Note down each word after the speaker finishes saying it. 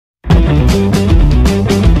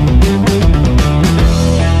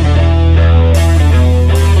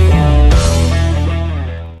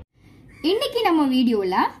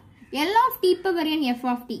L of t power n f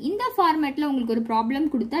of t இந்த ஃபார்மேட்ல உங்களுக்கு ஒரு ப்ராப்ளம்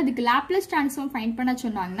கொடுத்து அதுக்கு லாப்லேஸ் ட்ரான்ஸ்ஃபார்ம் ஃபைண்ட் பண்ண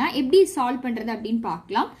சொன்னாங்கன்னா எப்படி சால்வ் பண்றது அப்படின்னு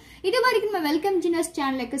பார்க்கலாம். இது வரைக்கும் நம்ம வெல்கம் ஜினஸ்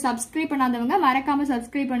சேனலுக்கு சப்ஸ்கிரைப் பண்ணாதவங்க மறக்காம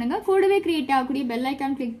சப்ஸ்கிரைப் பண்ணுங்க. கூடவே கிரியேட் ஆகக்கூடிய பெல்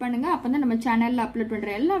ஐகான் கிளிக் பண்ணுங்க. அப்பதான் நம்ம சேனல்ல அப்லோட்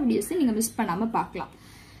பண்ற எல்லா வீடியோஸையும் நீங்க மிஸ் பண்ணாம பார்க்கலாம்.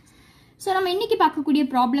 சோ நம்ம இன்னைக்கு பார்க்கக்கூடிய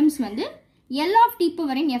ப்ராப்ளம்ஸ் வந்து L of t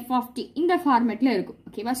power n f of t இந்த ஃபார்மேட்ல இருக்கும்.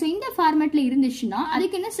 ஓகேவா? சோ இந்த ஃபார்மேட்ல இருந்துச்சுன்னா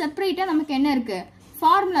அதுக்கு என்ன செப்பரேட்டா நமக்கு என்ன இருக்கு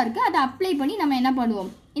ஃபார்முலா இருக்கு. அதை அப்ளை பண்ணி நம்ம என்ன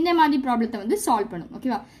பண்ணுவோம் இந்த மாதிரி ப்ராப்ளத்தை வந்து சால்வ் பண்ணுவோம்.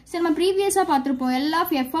 ஓகேவா? சோ நம்ம ப்ரீவியஸா பார்த்திருப்போம் L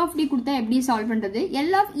of f of t கொடுத்தா எப்படி சால்வ் பண்றது,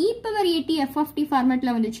 L of e power at f of t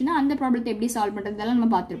ஃபார்மேட்ல வந்துச்சுன்னா அந்த ப்ராப்ளத்தை எப்படி சால்வ் பண்றது இதெல்லாம் நம்ம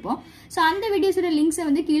பார்த்திருப்போம். சோ அந்த வீடியோஸோட லிங்க்ஸை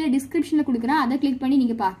வந்து கீழே டிஸ்கிரிப்ஷன்ல கொடுக்குறேன், அதை கிளிக் பண்ணி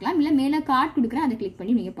நீங்க பார்க்கலாம். இல்ல மேல கார்டு கொடுக்குறேன், அதை கிளிக்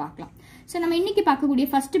பண்ணி நீங்க பார்க்கலாம். சோ நம்ம இன்னைக்கு பார்க்கக்கூடிய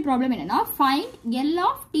ஃபர்ஸ்ட் ப்ராப்ளம் என்னன்னா find L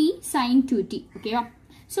of t sin 2t. ஓகேவா?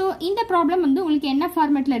 சோ இந்த ப்ராப்ளம் வந்து உங்களுக்கு என்ன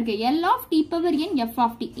ஃபார்மேட்ல இருக்கு, L of t power n f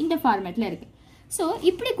of t இந்த ஃபார்மேட்ல இருக்கு. சோ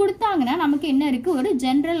இப்படி கொடுத்தாங்கன்னா நமக்கு என்ன இருக்கு, ஒரு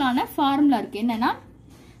ஜெனரலான ஃபார்முலா இருக்கு. என்னன்னா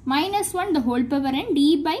 -1 the whole power n d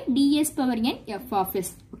by ds power n f of s.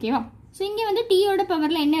 ஓகேவா? சோ இங்க வந்து t ஓட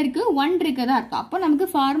பவர்ல என்ன இருக்கு 1 இருக்கதா இருக்கு. அப்போ நமக்கு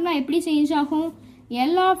ஃபார்முலா எப்படி சேஞ்ச் ஆகும்,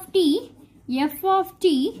 L of t f of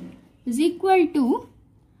t is equal to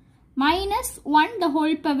 -1 the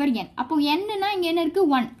whole power n. அப்போ n னா இங்க என்ன இருக்கு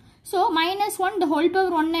 1. சோ -1 the whole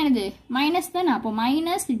power 1 என்னது மைனஸ் தானே. அப்போ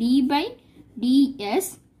 -d by ds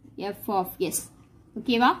f of s.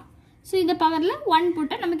 ஓகேவா? சோ இந்த பவர்ல 1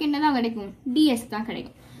 போட்டா நமக்கு என்னதான் கிடைக்கும், ds தான்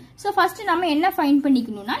கிடைக்கும். சோ ஃபர்ஸ்ட் நம்ம என்ன find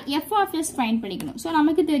பண்ணிக்கணும்னா f of s find பண்ணிக்கணும். சோ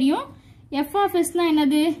நமக்கு தெரியும் f of s னா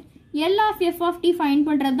என்னது, L of f of t find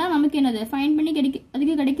பண்றது தான் நமக்கு என்னது ஃபைண்ட் பண்ணி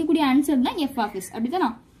அதுக்கு கிடைக்கக்கூடிய ஆன்சர் தான் f of s. அப்படிதானா?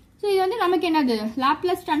 சோ இது வந்து நமக்கு என்னது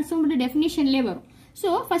லாப்லேஸ் ட்ரான்ஸ்ஃபார்மோட டெஃபினிஷன்லயே வரும்.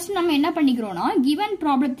 சோ ஃபர்ஸ்ட் நம்ம என்ன பண்ணிக்கிறோம்னா given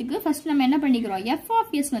ப்ராப்ளத்துக்கு ஃபர்ஸ்ட் நம்ம என்ன பண்ணிக்கிறோம் f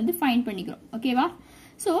of s வந்து ஃபைண்ட் பண்ணிக்கிறோம். ஓகேவா?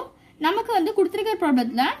 சோ நமக்கு வந்து கொடுத்திருக்கிற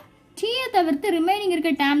ப்ராப்ளத்துல t தவிர்த்து ரிமைனிங்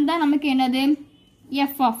இருக்க டேர்ம் தான் நமக்கு என்னது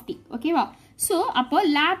f of t. ஓகேவா? சோ அப்போ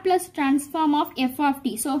Laplace transform of f of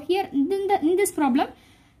t. So here in this problem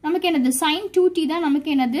நமக்கு என்னது sin 2t தான் நமக்கு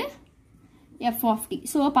என்னது f of t.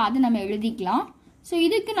 சோ அப்ப அது நம்ம எழுதிக்கலாம். சோ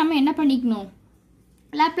இதுக்கு நம்ம என்ன பண்ணிக்கணும்,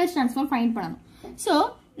 லாப்லேஸ் ட்ரான்ஸ்ஃபார்ம் ஃபைண்ட் பண்ணணும். சோ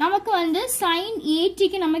நமக்கு வந்து sin at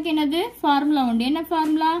க்கு நமக்கு என்னது ஃபார்முலா உண்டு. என்ன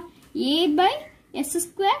formula, a by s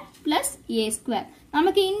square plus a square.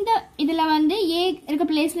 நமக்கு இந்த இதுல வந்து a இருக்க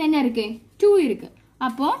பிளேஸ்ல என்ன இருக்கு 2 இருக்கு.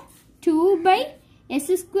 அப்போ 2 by s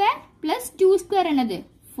square plus 2 square என்னது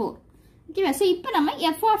 4. ஓகேவா? சோ இப்போ நம்ம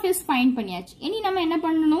f of s ஃபைண்ட் பண்ணியாச்சு. இனி நம்ம என்ன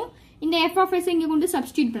பண்ணணும், இந்த f of s இங்க கொண்டு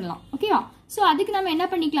சப்ஸ்டிட்யூட் பண்ணலாம். ஓகேவா? சோ அதுக்கு நம்ம என்ன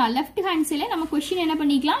பண்ணிக்கலாம், லெஃப்ட் ஹேண்ட் சைடுல நம்ம क्वेश्चन என்ன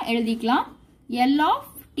பண்ணிக்கலாம் எழுதிக்கலாம், L of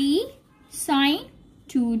t sin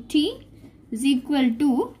 2t is equal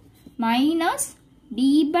to minus d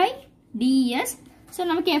by ds. So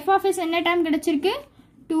நமக்கு f of s என்ன டேர்ம் கிடைச்சிருக்கு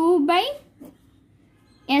 2 by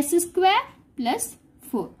s square plus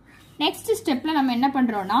 4. Next ஸ்டெப்ல நம்ம என்ன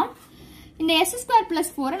பண்றோம்னா இந்த s square plus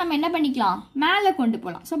 4 நம்ம என்ன பண்ணிக்கலாம் மேல கொண்டு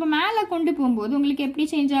போலாம். சோ அப்ப மேல கொண்டு போகும்போது உங்களுக்கு எப்படி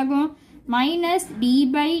சேஞ்ச் ஆகும், minus d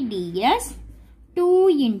by ds 2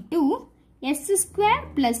 into s square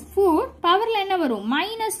plus 4 பவர்ல என்ன வரும்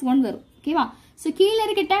 -1 வரும். ஓகேவா? சோ கீழ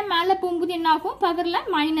இருக்க டைம் மேல போகும்போது என்ன ஆகும், பவர்ல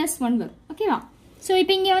 -1 வரும். ஓகேவா? சோ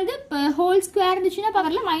இப்போ இங்க வந்து ஹோல் ஸ்கொயர் இருந்துச்சுன்னா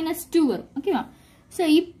பவர்ல -2 வரும். ஓகேவா? சோ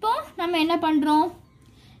இப்போ நம்ம என்ன பண்றோம்,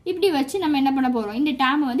 இப்படி வச்சு நம்ம என்ன பண்ண போறோம், இந்த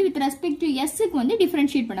டேர்மை வந்து வித் ரெஸ்பெக்ட் டு s க்கு வந்து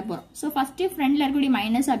டிஃபரன்ஷியேட் பண்ண போறோம். சோ ஃபர்ஸ்ட் ஃப்ரண்ட்ல இருக்கக்கூடிய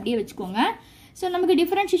மைனஸ் அப்படியே வச்சுக்கோங்க. சோ நமக்கு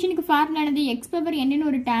டிஃபரன்ஷியேஷனுக்கு ஃபார்முலா என்னது, x பவர் n ன்னு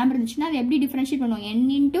ஒரு டேர்ம் இருந்துச்சுன்னா அதை எப்படி டிஃபரன்ஷியேட் பண்ணுவோம், n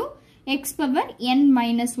into x power n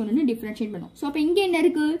minus 1 ன்னு டிஃபரன்ஷியேட் பண்ணுவோம். சோ அப்ப இங்க என்ன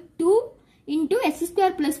இருக்கு 2 into s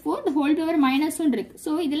square plus 4 the whole power -1 இருக்கு.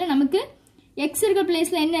 சோ இதுல நமக்கு x இருக்க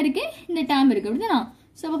பிளேஸ்ல என்ன இருக்கு, இந்த டேர்ம் இருக்கு. அப்படிதானா?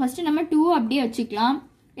 சோ அப்ப ஃபர்ஸ்ட் நம்ம 2 அப்படியே வச்சுக்கலாம்.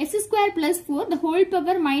 s square plus 4 the whole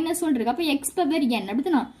power -1 இருக்கு. அப்ப x power n.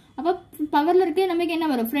 அப்படிதானா? அப்ப பவர்ல இருக்கு நமக்கு என்ன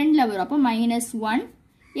வரும், ஃப்ரண்ட்ல வரும். அப்ப -1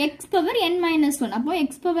 x power n -1. அப்போ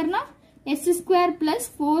x பவர்னா s square plus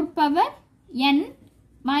 4 power n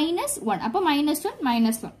 -1. அப்ப -1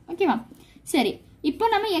 -1. ஓகேவா? சரி, இப்போ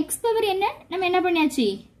நம்ம x பவர் என்ன நம்ம என்ன பண்ணியாச்சு,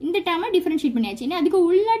 இந்த டேர்மை டிஃபரன்ஷியேட் பண்ணியாச்சு. இனி அதுக்கு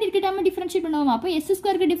உள்ளாடி இருக்க டேர்மை டிஃபரன்ஷியேட் பண்ணுவோம். அப்போ s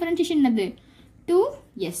ஸ்கொயருக்கு டிஃபரன்ஷியேஷன் என்னது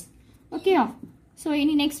 2s. ஓகேவா? சோ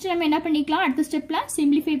இனி நெக்ஸ்ட் நம்ம என்ன பண்ணிக்கலாம், அடுத்த ஸ்டெப்ல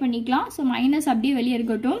சிம்பிளிஃபை பண்ணிக்கலாம். சோ மைனஸ் அப்படியே வெளியே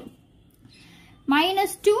இருக்கட்டும்.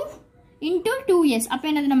 -2 into 2s. அப்ப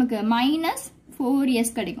என்னது நமக்கு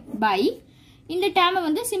 -4s கிடைக்கும். பை இந்த டேர்மை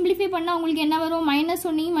வந்து சிம்பிளிஃபை பண்ணா உங்களுக்கு என்ன வரும்,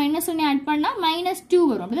 -1 ஆட் பண்ணா -2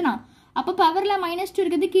 வரும். அப்படிதானா? அப்ப பவர்ல -2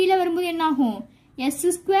 இருக்குது, கீழே வரும்போது என்ன ஆகும், s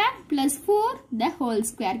square plus 4 the whole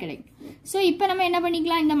square கிடைக்கும். சோ இப்போ நம்ம என்ன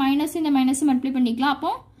பண்ணிக்கலாம், இந்த மைனஸ் மல்டிப்ளை பண்ணிக்கலாம்.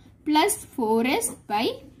 அப்போ plus 4s by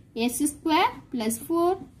s square plus 4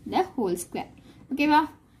 the whole square. ஓகேவா?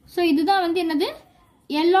 சோ இதுதான் வந்து என்னது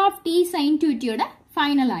L of t sin 2t ஓட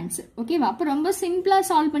ஃபைனல் ஆன்சர். ஓகேவா? அப்ப ரொம்ப சிம்பிளா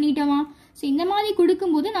சால்வ் பண்ணிட்டோமா? ஸோ இந்த மாதிரி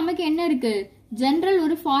கொடுக்கும்போது நமக்கு என்ன இருக்கு, ஜென்ரல்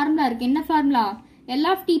ஒரு ஃபார்முலா இருக்கு. என்ன formula, L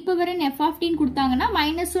of t power n f of t கொடுத்தாங்கன்னா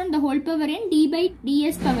 -1 the whole power n d by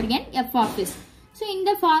ds power n f of s. So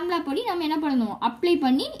இந்த ஃபார்முலா படி நம்ம என்ன பண்ணணும், அப்ளை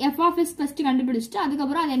பண்ணி f of s ஃபர்ஸ்ட் கண்டுபிடிச்சிட்டு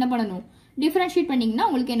அதுக்கப்புறம் அதை என்ன பண்ணணும், டிஃபரன்ஷியேட் பண்ணீங்கன்னா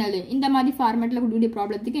உங்களுக்கு என்னது இந்த மாதிரி ஃபார்மேட்ல கொடுக்கக்கூடிய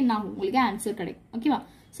ப்ராப்ளத்துக்கு என்ன ஆகும், உங்களுக்கு ஆன்சர் கிடைக்கும். ஓகேவா.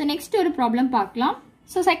 ஸோ நெக்ஸ்ட் ஒரு ப்ராப்ளம் பார்க்கலாம்.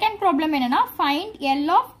 ஸோ செகண்ட் ப்ராப்ளம் என்னன்னா, find L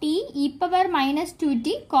of t e power -2t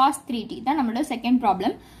cos 3t தான் நம்மளோட செகண்ட்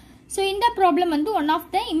ப்ராப்ளம். ஸோ இந்த ப்ராப்ளம் வந்து one of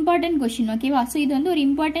the important question. ஓகேவா. ஸோ இது வந்து ஒரு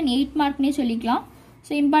இம்பார்ட்டன்ட் 8 மார்க்னே சொல்லிக்கலாம்.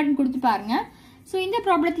 ஸோ இம்பார்ட்டன்ட் கொடுத்து பாருங்க. ஸோ இந்த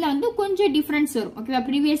ப்ராப்ளத்தில் வந்து கொஞ்சம் டிஃபரன்ஸ் வரும். ஓகேவா,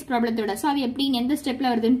 ப்ரீவியஸ் ப்ராப்ளத்தோட. ஸோ அது எப்படி எந்த ஸ்டெப்பில்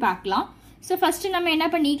வருதுன்னு பார்க்கலாம். ஸோ ஃபர்ஸ்ட் நம்ம என்ன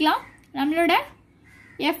பண்ணிக்கலாம், நம்மளோட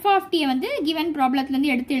f of t வந்து கிவன்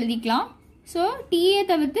ப்ராப்ளத்துலேருந்து எடுத்து எழுதிக்கலாம். ஸோ டீயை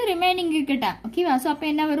தவிர்த்து ரிமைனிங் இருக்கட்டேன். ஓகேவா. ஸோ அப்போ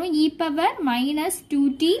என்ன வரும், e power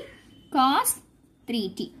 -2t cos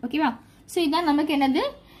 3t. ஓகேவா. ஸோ இதான் நமக்கு என்னது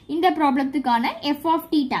இந்த ப்ராப்ளத்துக்கான f of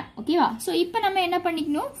t டேம். ஓகேவா. ஸோ இப்போ நம்ம என்ன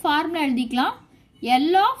பண்ணிக்கணும், ஃபார்முலா எழுதிக்கலாம்.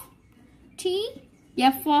 L of t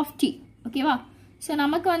f of t. ஓகேவா. ஸோ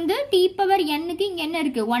நமக்கு வந்து t பவர் n-க்கு இங்கே என்ன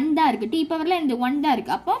இருக்கு, 1 தான் இருக்கு. t பவரில் இந்த 1 தான்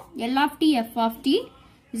இருக்கு. அப்போ L of t f of t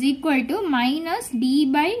is equal to -d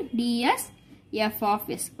by ds f of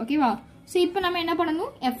s. ஓகேவா. ஸோ இப்போ நம்ம என்ன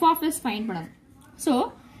பண்ணணும், f of s ஃபைண்ட் பண்ணணும். So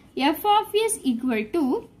f of s equal to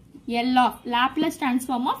L of Laplace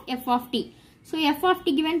transform of f of t. So f of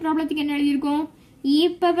t given ப்ராப்ளத்துக்கு என்ன எழுதியிருக்கோம், e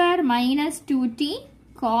power -2t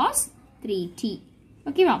cos 3t.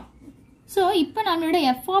 ஓகேவா. So இப்போ நம்மளோட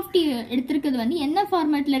f of t எடுத்திருக்கிறது வந்து என்ன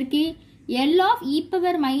ஃபார்மேட்டில் இருக்கு, L of e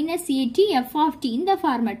power -at f of t இந்த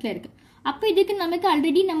ஃபார்மேட்டில் இருக்கு. அப்போ இதுக்கு நமக்கு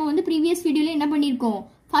ஆல்ரெடி நம்ம வந்து ப்ரீவியஸ் வீடியோவில் என்ன பண்ணியிருக்கோம்,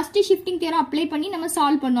 ஃபர்ஸ்ட் ஷிஃப்டிங் தியரம் அப்ளை பண்ணி நம்ம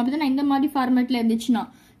சால்வ் பண்ணோம். அப்படி தான் இந்த மாதிரி ஃபார்மேட்டில் இருந்துச்சுன்னா.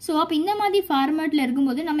 ஸோ அப்போ இந்த மாதிரி ஃபார்மேட்டில்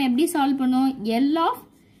இருக்கும்போது நம்ம எப்படி சால்வ் பண்ணோம், L of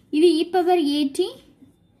இது e power at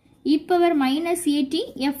e power -at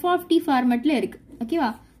f of t ஃபார்மேட்டில் இருக்கு.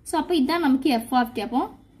 ஓகேவா. ஸோ அப்போ இதுதான் நமக்கு f of t. அப்போ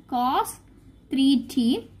cos 3t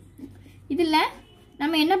இதில்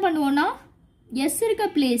நம்ம என்ன பண்ணுவோம்னா, s இருக்க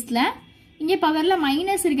பிளேஸில் இங்கே பவரில்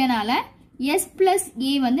மைனஸ் இருக்கனால s plus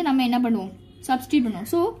a வந்து நம்ம என்ன பண்ணுவோம், சப்ஸ்டியூட் பண்ணுவோம்.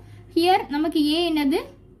 ஸோ ஹியர் நமக்கு a என்னது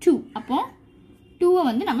 2. அப்போ 2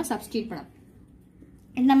 வந்து நம்ம சப்ஸ்டியூட் பண்ணோம்.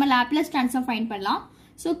 நம்ம லாப்லேஸ் ட்ரான்ஸ்ஃபார்ம் ஃபைண்ட் பண்ணலாம்.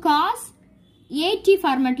 ஸோ cos at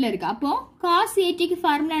ஃபார்மேட்டில் இருக்கு. அப்போ cos atக்கு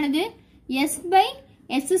ஃபார்முலா என்னது, s by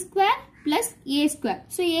s square plus a square.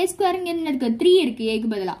 So a square இங்கே என்ன இருக்கு, 3 இருக்கு ஏக்கு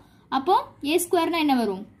பதிலாக. அப்போ a ஸ்கொயர்னா என்ன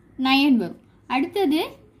வரும், 9 வரும். அடுத்தது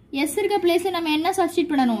s இருக்க பிளேஸில் நம்ம என்ன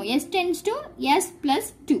சப்ஸ்டியூட் பண்ணணும், s tends to s plus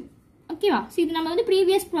 2. ஓகேவா. ஸோ இது நம்ம வந்து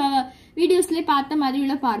ப்ரீவியஸ் வீடியோஸ்லேயே பார்த்த மாதிரி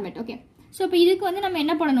உள்ள ஃபார்மேட். ஓகே. ஸோ இப்போ இதுக்கு வந்து நம்ம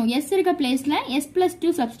என்ன பண்ணணும், s இருக்க பிளேஸில் s plus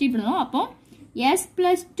 2 சப்ஸ்டியூட் பண்ணணும். அப்போ s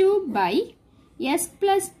plus 2 by s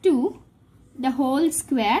plus 2 the whole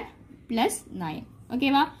square plus 9.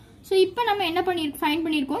 ஓகேவா. ஸோ இப்போ நம்ம என்ன ஃபைண்ட்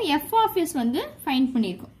பண்ணியிருக்கோம், f of s வந்து ஃபைண்ட்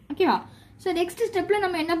பண்ணியிருக்கோம். ஓகேவா. ஸோ நெக்ஸ்ட் ஸ்டெப்பில்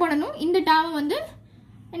நம்ம என்ன பண்ணணும், இந்த டேர்ம் வந்து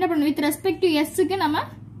என்ன பண்ணணும், வித் ரெஸ்பெக்ட் டு எஸ்ஸுக்கு நம்ம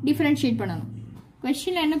டிஃபரன்ஷியேட் பண்ணணும்.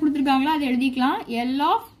 கொஸ்டினில் என்ன கொடுத்துருக்காங்களோ அதை எழுதிக்கலாம். L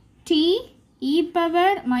of t e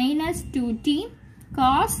power -2t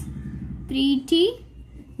cos 3t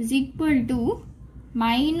is equal to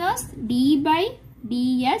 -d by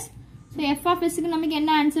ds. So f of sக்கு நமக்கு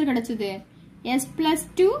என்ன ஆன்சர் கிடைச்சது, s plus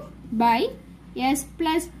 2 by s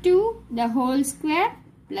plus 2 the whole square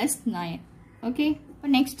plus 9. Okay. இப்போ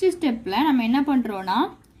நெக்ஸ்ட் ஸ்டெப்பில் நம்ம என்ன பண்ணுறோன்னா,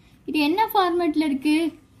 இது என்ன ஃபார்மேட்டில் இருக்கு,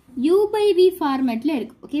 u by v ஃபார்மேட்டில்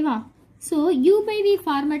இருக்கு. ஓகேவா. ஸோ u by v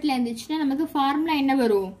ஃபார்மேட்டில் இருந்துச்சுன்னா நமக்கு ஃபார்முலா என்ன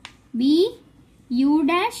வரும், b u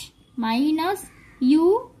dash minus u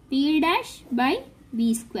v dash by v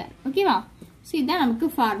square. ஓகேவா. ஸோ இதுதான் நமக்கு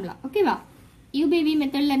ஃபார்முலா. ஓகேவா. u by v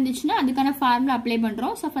மெத்தடில் இருந்துச்சுன்னா அதுக்கான ஃபார்முலா அப்ளை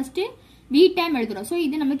பண்ணுறோம். ஸோ ஃபஸ்ட்டு v டைம் எழுதுறோம். ஸோ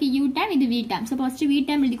இது நமக்கு u டைம், இது v time. So first v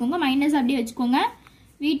time எழுதிக்கோங்க, மைனஸ் அப்படியே வச்சுக்கோங்க.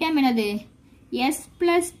 v டைம் என்னது, s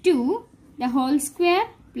plus 2 the whole square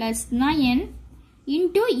plus 9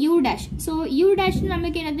 into u dash. So u dash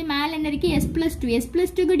நமக்கு என்னது, மேலே என்ன இருக்குது, s plus 2. s plus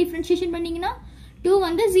 2க்கு டிஃப்ரென்ஷியேஷன் பண்ணிங்கன்னா 2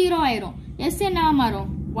 வந்து 0 ஆயிரும், s என்ன மாறும்,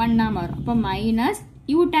 1 மாறும். அப்போ மைனஸ்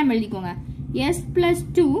u டைம் எழுதிக்கோங்க, s plus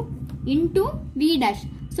 2 into v dash.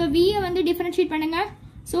 So v வந்து டிஃப்ரென்ஷியேட் பண்ணுங்க.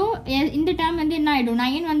 ஸோ இந்த டேர்ம் வந்து என்ன ஆகிடும்,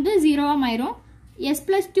 9 வந்து 0 ஆயிரும். s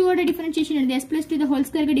plus 2ஓட டிஃப்ரென்ஷியேஷன் எடுத்து s plus 2 the whole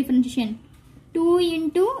square differentiation 2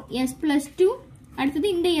 into s plus 2. அடுத்தது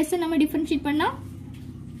இந்த s நம்ம டிஃப்ரென்ஷியேட் பண்ணா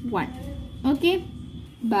 1. Okay.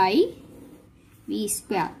 by v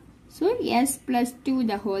square. So s plus 2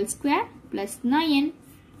 the whole square plus 9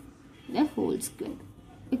 the whole square.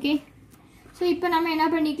 Okay. So இப்போ நம்ம என்ன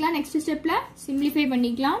பண்ணிக்கலாம், நெக்ஸ்ட் ஸ்டெப்ல சிம்பிளிஃபை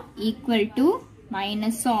பண்ணிக்கலாம். equal to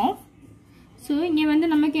minus of. So இங்கே வந்து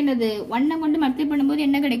நமக்கு என்னது, 1 கொண்டு மல்டிப்ளை பண்ணும்போது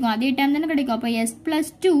என்ன கிடைக்கும், அதே டைம் தானே கிடைக்கும். அப்போ s plus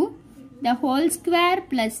 2 the whole square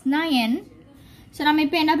plus 9. So நம்ம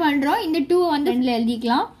இப்போ என்ன பண்ணுறோம், இந்த 2 வந்து ரெண்டில்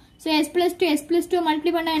எழுதிக்கலாம். So s plus 2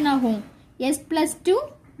 multiply பண்ணா என்ன ஆகும் s plus 2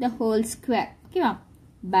 the whole square ஓகேவா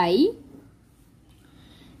by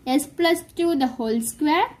s plus 2 the whole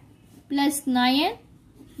square plus 9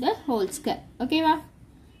 the whole square ஓகேவா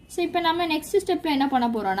so இப்போ நம்ம next stepல என்ன பண்ண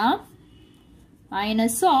போறோம்னா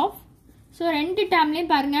minus of so ரெண்டு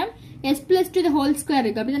டேர்ம்லயும் பாருங்க s plus 2 the whole square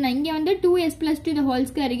இருக்கு அப்ப இங்க வந்து 2s plus 2 the whole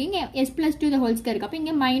square இருக்கு இங்க s plus 2 the whole square இருக்கு அப்ப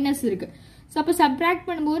இங்க மைனஸ் இருக்கு சோ அப்ப சப்ட்ராக்ட்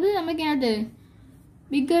பண்ணும்போது நமக்கு என்னது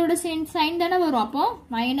பிக்கரோட சைன் தான வரும் அப்போ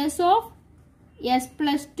minus of s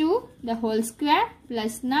plus 2 the whole square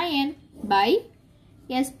plus 9 by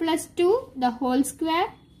s plus 2 the whole square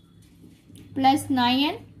plus 9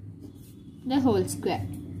 the whole square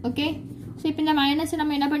okay so இப்போ இந்த மைனஸ்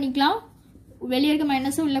நம்ம என்ன பண்ணிக்கலாம் வெளிய இருக்க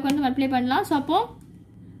மைனஸ் உள்ள கொண்டு மல்டிப்ளை பண்ணலாம் சோ அப்போ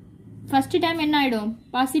ஃபர்ஸ்ட் டைம் என்ன ஆயிடும்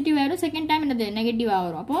பாசிட்டிவ் ஆயிடும் செகண்ட் டைம் என்னது நெகட்டிவ்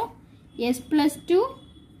ஆகும் அப்போ s plus 2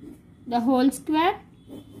 the whole square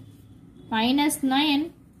minus 9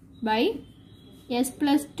 by s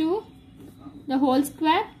plus 2 the whole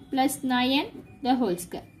square plus 9 the whole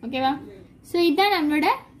square ஓகேவா சோ இதான் நம்மளோட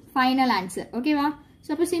ஃபைனல் ஆன்சர் ஓகேவா சோ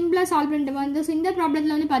அப்ப சிம்பிளா சால்வ் பண்ணிட்டு வந்து சோ இந்த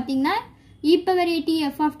ப்ராப்ளம்ல வந்து பாத்தீங்கன்னா e power at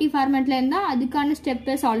f of t ஃபார்மட்ல இருந்தா அதுக்கான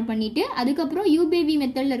ஸ்டெப்பை சால்வ் பண்ணிட்டு அதுக்கு அப்புறம் u by v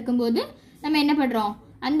மெத்தட்ல இருக்கும்போது நம்ம என்ன பண்றோம்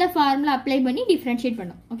அந்த ஃபார்முலா அப்ளை பண்ணி டிஃபரன்ஷியேட்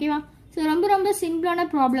பண்ணோம் ஓகேவா சோ ரொம்ப சிம்பிளான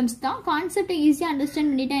ப்ராப்ளம்ஸ் தான் கான்செப்டை ஈஸியா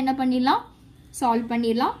அண்டர்ஸ்டாண்ட் பண்ணிட்டா என்ன பண்ணிடலாம் சால்வ்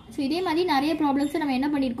பண்ணிடலாம் சோ இதே மாதிரி நிறைய ப்ராப்ளம்ஸ் நம்ம என்ன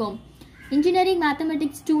பண்ணிருக்கோம் இன்ஜினியரிங்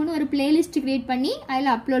மேத்தமெட்டிக்ஸ் 2 னு ஒரு பிளேலிஸ்ட் கிரியேட் பண்ணி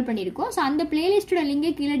அதில் அப்லோட் பண்ணியிருக்கோம் ஸோ அந்த பிளேலிஸ்டோட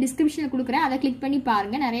லிங்கை கீழே டிஸ்கிரிப்ஷனில் கொடுக்குறேன் அதை கிளிக் பண்ணி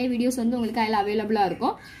பாருங்கள் நிறைய வீடியோஸ் வந்து உங்களுக்கு அதில் அவைலபிளாக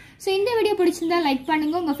இருக்கும் ஸோ இந்த வீடியோ பிடிச்சிருந்தா லைக்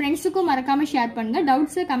பண்ணுங்க உங்கள் ஃப்ரெண்ட்ஸுக்கும் மறக்காமல் ஷேர் பண்ணுங்கள்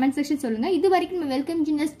டவுட்ஸை கமெண்ட் செக்ஷன் சொல்லுங்கள் இது வரைக்கும் நம்ம வெல்கம்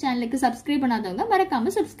இன்ஜினியர்ஸ் சேனலுக்கு சப்ஸ்கிரைப் பண்ணாதவங்க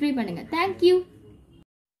மறக்காமல் சப்ஸ்கிரைப் பண்ணுங்கள் தேங்க்யூ